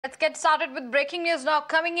Let's get started with breaking news now.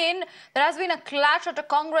 Coming in, there has been a clash at a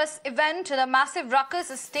Congress event. The massive ruckus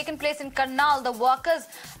has taken place in Karnal. The workers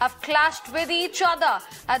have clashed with each other.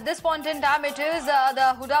 At this point in time, it is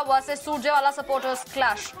the Hooda versus Surjewala supporters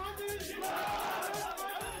clash.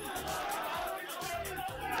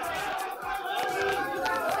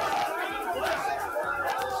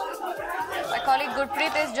 My colleague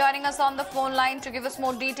Gurpreet is joining us on the phone line to give us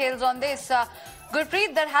more details on this.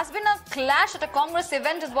 Gurpreet, there has been a clash at a Congress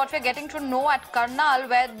event is what we're getting to know at Karnal,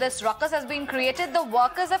 where this ruckus has been created. The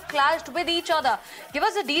workers have clashed with each other. Give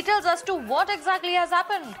us the details as to what exactly has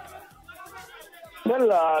happened.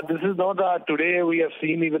 Well, this is not today. We have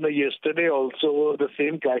seen even yesterday also the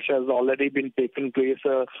same clash has already been taken place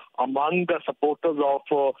among the supporters of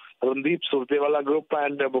Randeep Surjewala group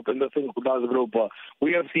and Bhupinder Singh Hooda's group.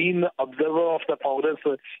 We have seen observer of the Congress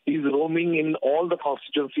is roaming in all the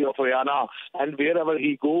constituency of Haryana, and wherever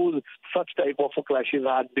he goes, such type of clashes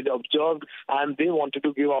had been observed, and they wanted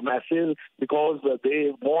to give a message because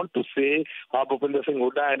they want to say Bhupinder Singh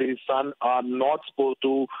Hooda and his son are not supposed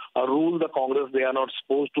to rule the Congress. They are not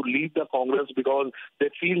supposed to lead the Congress because they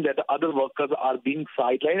feel that other workers are being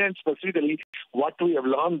sidelined. And specifically, what we have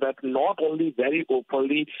learned that not only very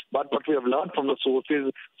openly, but what we have learned from the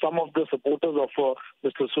sources, some of the supporters of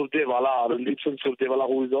Mr. Surjewala, Randeep Singh Surjewala,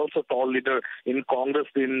 who is also tall leader in Congress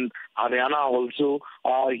in Haryana also,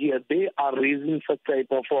 they are raising such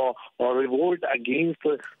type of revolt against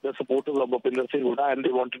the supporters of Bhupinder Singh Hooda, and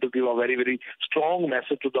they wanted to give a very, very strong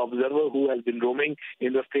message to the observer who has been roaming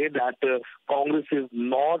in the state that Congress is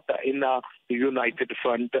not in a united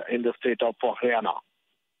front in the state of Haryana.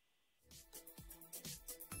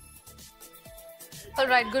 All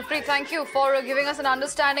right, Gurpreet, thank you for giving us an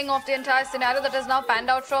understanding of the entire scenario that has now panned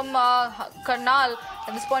out from Karnal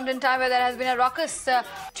at this point in time where there has been a ruckus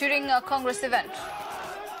during a Congress event.